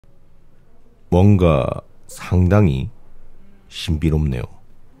뭔가 상당히 신비롭네요.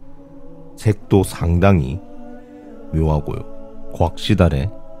 색도 상당히 묘하고요. 곽시달의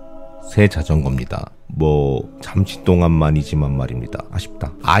새 자전거입니다. 뭐 잠시 동안만이지만 말입니다.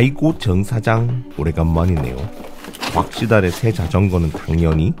 아쉽다. 아이고 정사장 오래간만이네요. 곽시달의 새 자전거는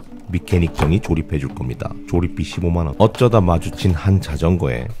당연히 미케닉정이 조립해줄 겁니다. 조립비 15만원. 어쩌다 마주친 한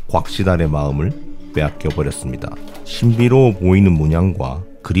자전거에 곽시달의 마음을 빼앗겨버렸습니다. 신비로워 보이는 문양과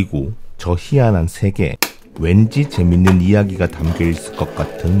그리고 저 희한한 색에 왠지 재밌는 이야기가 담겨있을 것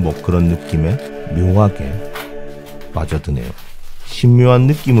같은 뭐 그런 느낌에 묘하게 빠져드네요. 신묘한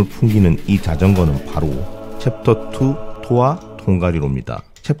느낌을 풍기는 이 자전거는 바로 챕터 2 토아 통가리로입니다.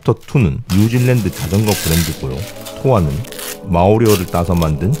 챕터 2는 뉴질랜드 자전거 브랜드고요. 토아는 마오리어를 따서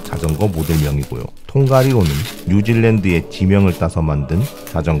만든 자전거 모델명이고요. 통가리로는 뉴질랜드의 지명을 따서 만든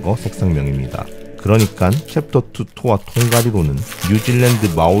자전거 색상명입니다. 그러니까 챕터 2 토아 통가리로는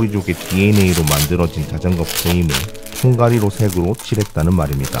뉴질랜드 마오리족의 DNA로 만들어진 자전거 프레임을 통가리로 색으로 칠했다는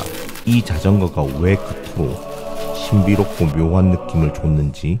말입니다. 이 자전거가 왜 그토록 신비롭고 묘한 느낌을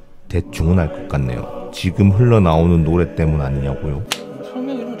줬는지 대충은 알 것 같네요. 지금 흘러나오는 노래 때문 아니냐고요?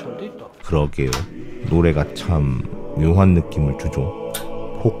 설명이 좀 잘 돼 있다. 그러게요. 노래가 참 묘한 느낌을 주죠.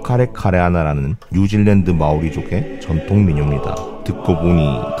 포카레카레아나라는 뉴질랜드 마오리족의 전통 민요입니다. 듣고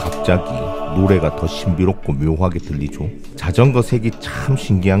보니 갑자기 노래가 더 신비롭고 묘하게 들리죠. 자전거 색이 참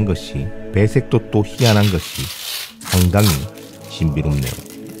신기한 것이 배색도 또 희한한 것이 상당히 신비롭네요.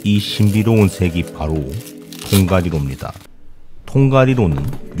 이 신비로운 색이 바로 통가리로입니다. 통가리로는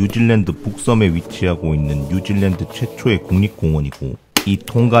뉴질랜드 북섬에 위치하고 있는 뉴질랜드 최초의 국립공원이고 이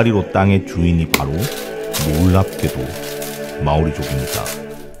통가리로 땅의 주인이 바로 놀랍게도 마오리족입니다.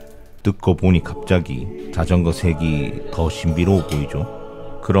 듣고 보니 갑자기 자전거 색이 더 신비로워 보이죠?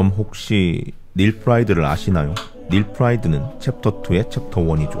 그럼 혹시 닐 프라이드를 아시나요? 닐 프라이드는 챕터 2의 챕터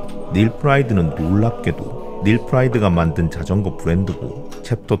 1이죠. 닐 프라이드는 놀랍게도 닐 프라이드가 만든 자전거 브랜드고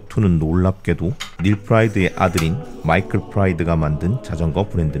챕터 2는 놀랍게도 닐 프라이드의 아들인 마이클 프라이드가 만든 자전거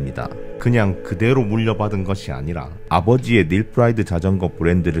브랜드입니다. 그냥 그대로 물려받은 것이 아니라 아버지의 닐 프라이드 자전거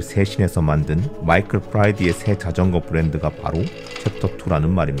브랜드를 세신해서 만든 마이클 프라이드의 새 자전거 브랜드가 바로 챕터 2라는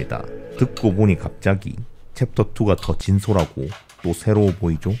말입니다. 듣고 보니 갑자기 챕터 2가 더 진솔하고 또 새로워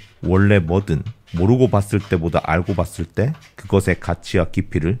보이죠? 원래 뭐든 모르고 봤을 때보다 알고 봤을 때 그것의 가치와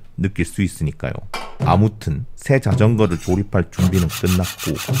깊이를 느낄 수 있으니까요. 아무튼 새 자전거를 조립할 준비는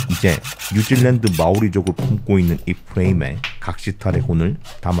끝났고 이제 뉴질랜드 마오리족을 품고 있는 이 프레임에 각시탈의 혼을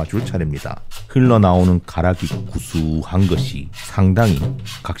담아줄 차례입니다. 흘러나오는 가락이 구수한 것이 상당히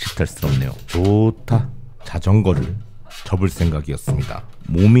각시탈스럽네요. 좋다. 자전거를 접을 생각이었습니다.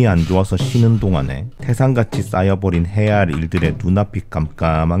 몸이 안 좋아서 쉬는 동안에 태산같이 쌓여버린 해야 할 일들의 눈앞이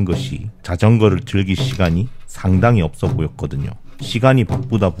깜깜한 것이 자전거를 즐길 시간이 상당히 없어 보였거든요. 시간이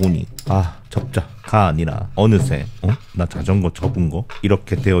바쁘다 보니 접자가 아니라 어느새 나 자전거 접은 거?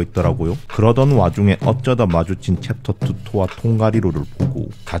 이렇게 되어 있더라고요. 그러던 와중에 어쩌다 마주친 챕터 2 토아 통가리로를 보고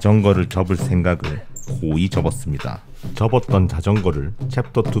자전거를 접을 생각을 고이 접었습니다. 접었던 자전거를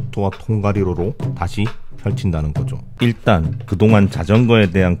챕터 2 토아 통가리로로 다시 펼친다는 거죠. 일단 그동안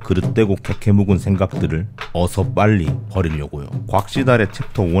자전거에 대한 그릇되고 캐캐묵은 생각들을 어서 빨리 버리려고요. 곽시달의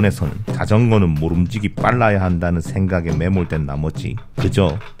챕터 1에서는 자전거는 모름지기 빨라야 한다는 생각에 매몰된 나머지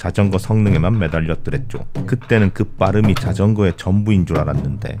그저 자전거 성능에만 매달렸더랬죠. 그때는 그 빠름이 자전거의 전부인 줄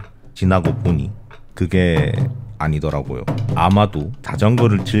알았는데 지나고 보니 그게 아니더라고요. 아마도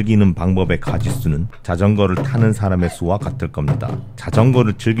자전거를 즐기는 방법의 가지수는 자전거를 타는 사람의 수와 같을 겁니다.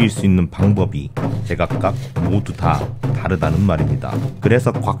 자전거를 즐길 수 있는 방법이 제각각 모두 다 다르다는 말입니다.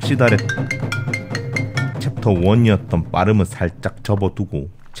 그래서 곽시달의 챕터 1이었던 빠름은 살짝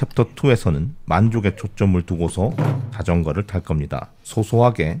접어두고 챕터 2에서는 만족에 초점을 두고서 자전거를 탈 겁니다.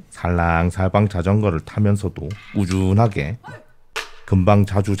 소소하게 살랑살방 자전거를 타면서도 꾸준하게 금방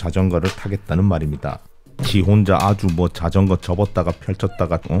자주 자전거를 타겠다는 말입니다. 지 혼자 아주 뭐 자전거 접었다가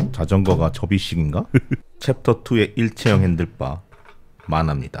펼쳤다가 자전거가 접이식인가? 챕터 2의 일체형 핸들바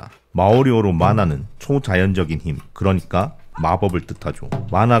만화입니다. 마오리어로 만화는 초자연적인 힘, 그러니까 마법을 뜻하죠.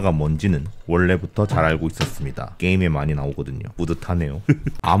 만화가 뭔지는 원래부터 잘 알고 있었습니다. 게임에 많이 나오거든요. 뿌듯하네요.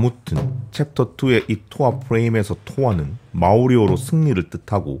 아무튼 챕터 2의 이 토아 프레임에서 토아는 마오리어로 승리를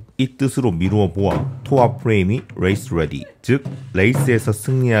뜻하고 이 뜻으로 미루어 보아 토아 프레임이 레이스 레디, 즉 레이스에서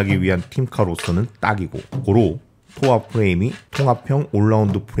승리하기 위한 팀카로서는 딱이고 고로 토아 프레임이 통합형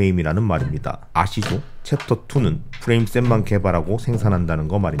올라운드 프레임이라는 말입니다. 아시죠? 챕터 2는 프레임셋만 개발하고 생산한다는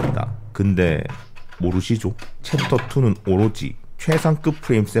거 말입니다. 근데 모르시죠? 챕터 2는 오로지 최상급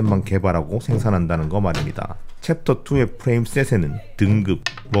프레임셋만 개발하고 생산한다는 거 말입니다. 챕터 2의 프레임셋에는 등급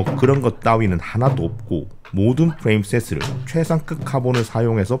뭐 그런 것 따위는 하나도 없고 모든 프레임셋을 최상급 카본을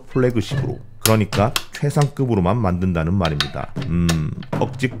사용해서 플래그십으로, 그러니까 최상급으로만 만든다는 말입니다.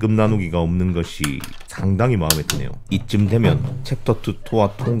 억지급 나누기가 없는 것이 상당히 마음에 드네요. 이쯤 되면 챕터 2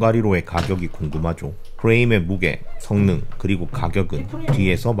 토와 통가리로의 가격이 궁금하죠. 프레임의 무게, 성능, 그리고 가격은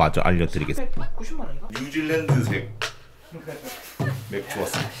뒤에서 마저 알려드리겠습니다. 90만 원인가? 뉴질랜드색 맥주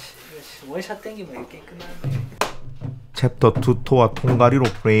왔습니다. 원샷 땡기면 이렇게 끝나는데. 챕터 2 토와 통가리로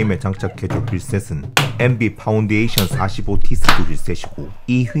프레임에 장착해줄 휠셋은 MB 파운데이션 45 디스크 휠셋이고,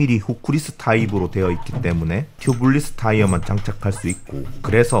 이 휠이 후크리스 타입으로 되어 있기 때문에 튜블리스 타이어만 장착할 수 있고,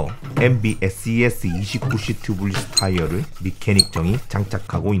 그래서 MB SES 29C 튜블리스 타이어를 미케닉정이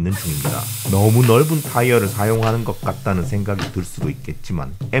장착하고 있는 중입니다. 너무 넓은 타이어를 사용하는 것 같다는 생각이 들 수도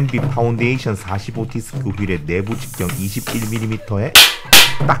있겠지만, MB 파운데이션 45 디스크 휠의 내부 직경 21mm에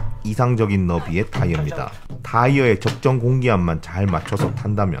딱 이상적인 너비의 타이어입니다. 타이어의 적정 공기압만 잘 맞춰서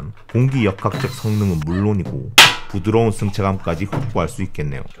탄다면 공기 역학적 성능은 물론이고 부드러운 승차감까지 확보할 수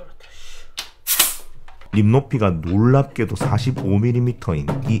있겠네요. 림 높이가 놀랍게도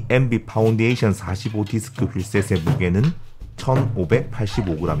 45mm인 이 MB 파운데이션 45 디스크 휠셋의 무게는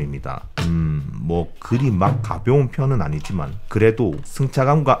 1585g입니다. 뭐 그리 막 가벼운 편은 아니지만 그래도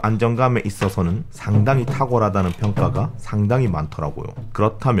승차감과 안정감에 있어서는 상당히 탁월하다는 평가가 상당히 많더라고요.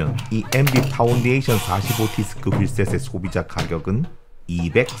 그렇다면 이 MB 파운데이션 45 디스크 휠셋의 소비자 가격은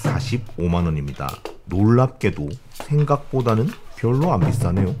 245만원입니다. 놀랍게도 생각보다는 별로 안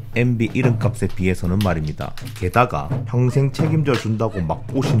비싸네요. MB 이름값에 비해서는 말입니다. 게다가 평생 책임져 준다고 막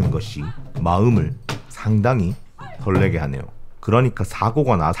꼬시는 것이 마음을 상당히 설레게 하네요. 그러니까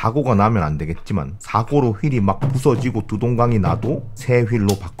사고가 나면 안 되겠지만 사고로 휠이 막 부서지고 두동강이 나도 새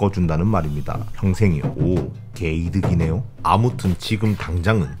휠로 바꿔준다는 말입니다. 평생이요. 오, 개이득이네요. 아무튼 지금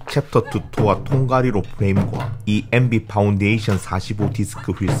당장은 챕터 2 토와 통가리로 프레임과 이 MB 파운데이션 45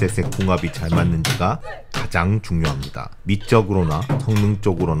 디스크 휠셋의 궁합이 잘 맞는지가 가장 중요합니다. 미적으로나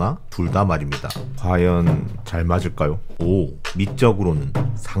성능적으로나 둘 다 말입니다. 과연 잘 맞을까요? 오, 미적으로는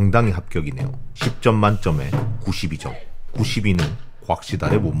상당히 합격이네요. 10점 만점에 92점. 92는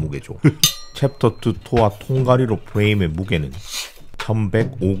곽시달의 몸무게죠. 챕터 2 토와 통가리로 프레임의 무게는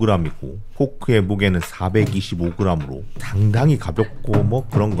 1105g이고 포크의 무게는 425g으로 상당히 가볍고 뭐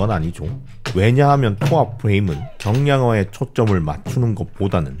그런 건 아니죠. 왜냐하면 토와 프레임은 경량화에 초점을 맞추는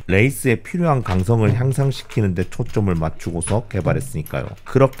것보다는 레이스에 필요한 강성을 향상시키는 데 초점을 맞추고서 개발했으니까요.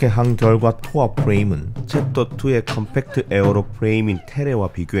 그렇게 한 결과 토와 프레임은 챕터 2의 컴팩트 에어로 프레임인 테레와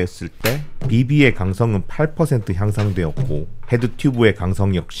비교했을 때 BB의 강성은 8% 향상되었고 헤드 튜브의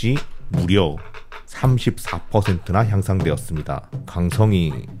강성 역시 무려 34%나 향상되었습니다.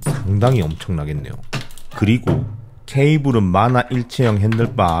 강성이 상당히 엄청나겠네요. 그리고 케이블은 만화 일체형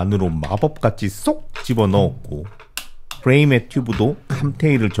핸들바 안으로 마법같이 쏙 집어넣었고 프레임의 튜브도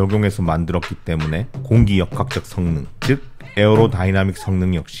캄테일을 적용해서 만들었기 때문에 공기 역학적 성능, 즉 에어로다이나믹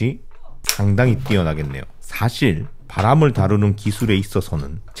성능 역시 상당히 뛰어나겠네요. 사실 바람을 다루는 기술에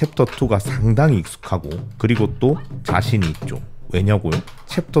있어서는 챕터 2가 상당히 익숙하고 그리고 또 자신이 있죠. 왜냐고요?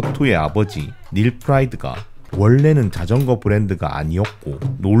 챕터 2의 아버지 닐 프라이드가 원래는 자전거 브랜드가 아니었고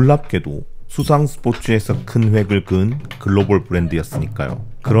놀랍게도 수상 스포츠에서 큰 획을 그은 글로벌 브랜드였으니까요.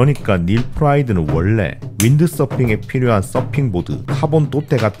 그러니까 닐 프라이드는 원래 윈드서핑에 필요한 서핑보드, 카본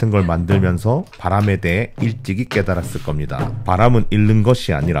도태 같은 걸 만들면서 바람에 대해 일찍이 깨달았을 겁니다. 바람은 잃는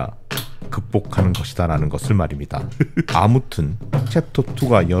것이 아니라 극복하는 것이다 라는 것을 말입니다. 아무튼 챕터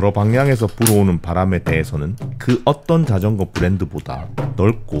 2가 여러 방향에서 불어오는 바람에 대해서는 그 어떤 자전거 브랜드보다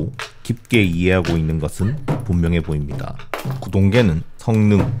넓고 깊게 이해하고 있는 것은 분명해 보입니다. 구동계는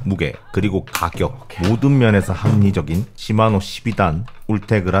성능, 무게, 그리고 가격 모든 면에서 합리적인 시마노 12단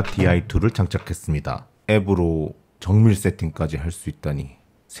울테그라 DI2를 장착했습니다. 앱으로 정밀 세팅까지 할 수 있다니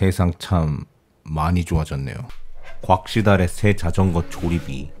세상 참 많이 좋아졌네요. 곽시달의 새 자전거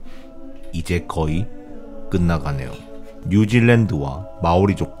조립이 이제 거의 끝나가네요. 뉴질랜드와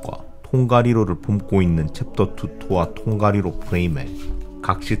마오리족과 통가리로를 품고 있는 챕터 2 토와 통가리로 프레임에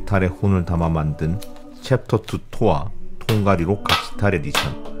각시탈의 혼을 담아 만든 챕터 2 토와 통가리로 각시탈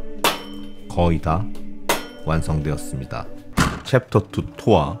에디션 거의 다 완성되었습니다. 챕터 2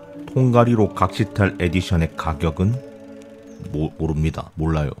 토와 통가리로 각시탈 에디션의 가격은 모릅니다.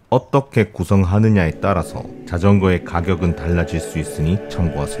 몰라요. 어떻게 구성하느냐에 따라서 자전거의 가격은 달라질 수 있으니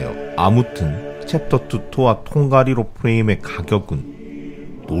참고하세요. 아무튼 챕터 2 토와 통가리로 프레임의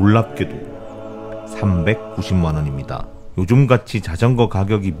가격은 놀랍게도 390만원입니다. 요즘같이 자전거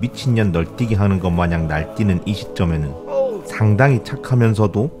가격이 미친년 널뛰기 하는 것 마냥 날뛰는 이 시점에는 상당히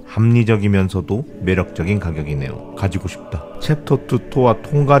착하면서도 합리적이면서도 매력적인 가격이네요. 가지고 싶다. 챕터 2 토와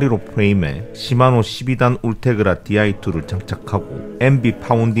통가리로 프레임에 시마노 12단 울테그라 DI2를 장착하고 MB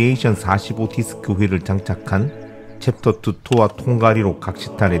파운데이션 45 디스크 휠을 장착한 챕터 2 토와 통가리로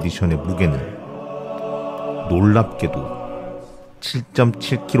각시탈 에디션의 무게는 놀랍게도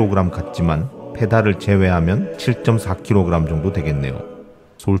 7.7kg 같지만 페달을 제외하면 7.4kg 정도 되겠네요.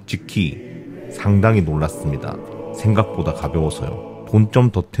 솔직히 상당히 놀랐습니다. 생각보다 가벼워서요. 돈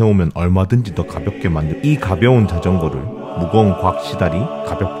좀 더 태우면 얼마든지 더 가볍게 만들 이 가벼운 자전거를 무거운 곽시달이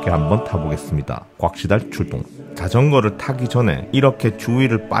가볍게 한번 타보겠습니다. 곽시달 출동. 자전거를 타기 전에 이렇게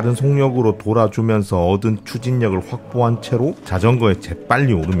주위를 빠른 속력으로 돌아주면서 얻은 추진력을 확보한 채로 자전거에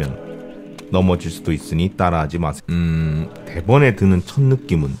재빨리 오르면 넘어질 수도 있으니 따라하지 마세요. 대번에 드는 첫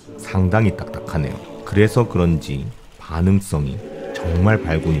느낌은 상당히 딱딱하네요. 그래서 그런지 반응성이 정말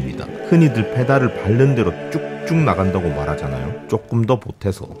발군입니다. 흔히들 페달을 밟는 대로 쭉쭉 나간다고 말하잖아요. 조금 더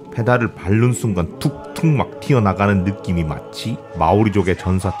보태서 페달을 밟는 순간 툭툭 막 튀어나가는 느낌이 마치 마오리족의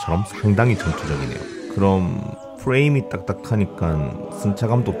전사처럼 상당히 전투적이네요. 그럼 프레임이 딱딱하니까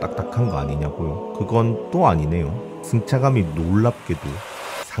승차감도 딱딱한 거 아니냐고요? 그건 또 아니네요. 승차감이 놀랍게도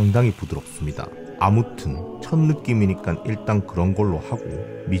상당히 부드럽습니다. 아무튼 첫 느낌이니까 일단 그런 걸로 하고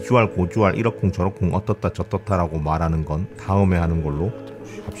미주알 고주알 이러쿵 저러쿵 어떻다 저떻다라고 말하는 건 다음에 하는 걸로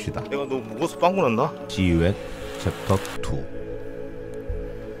합시다. 내가 너무 무거워서 빵꾸 났나? See you at chapter 2.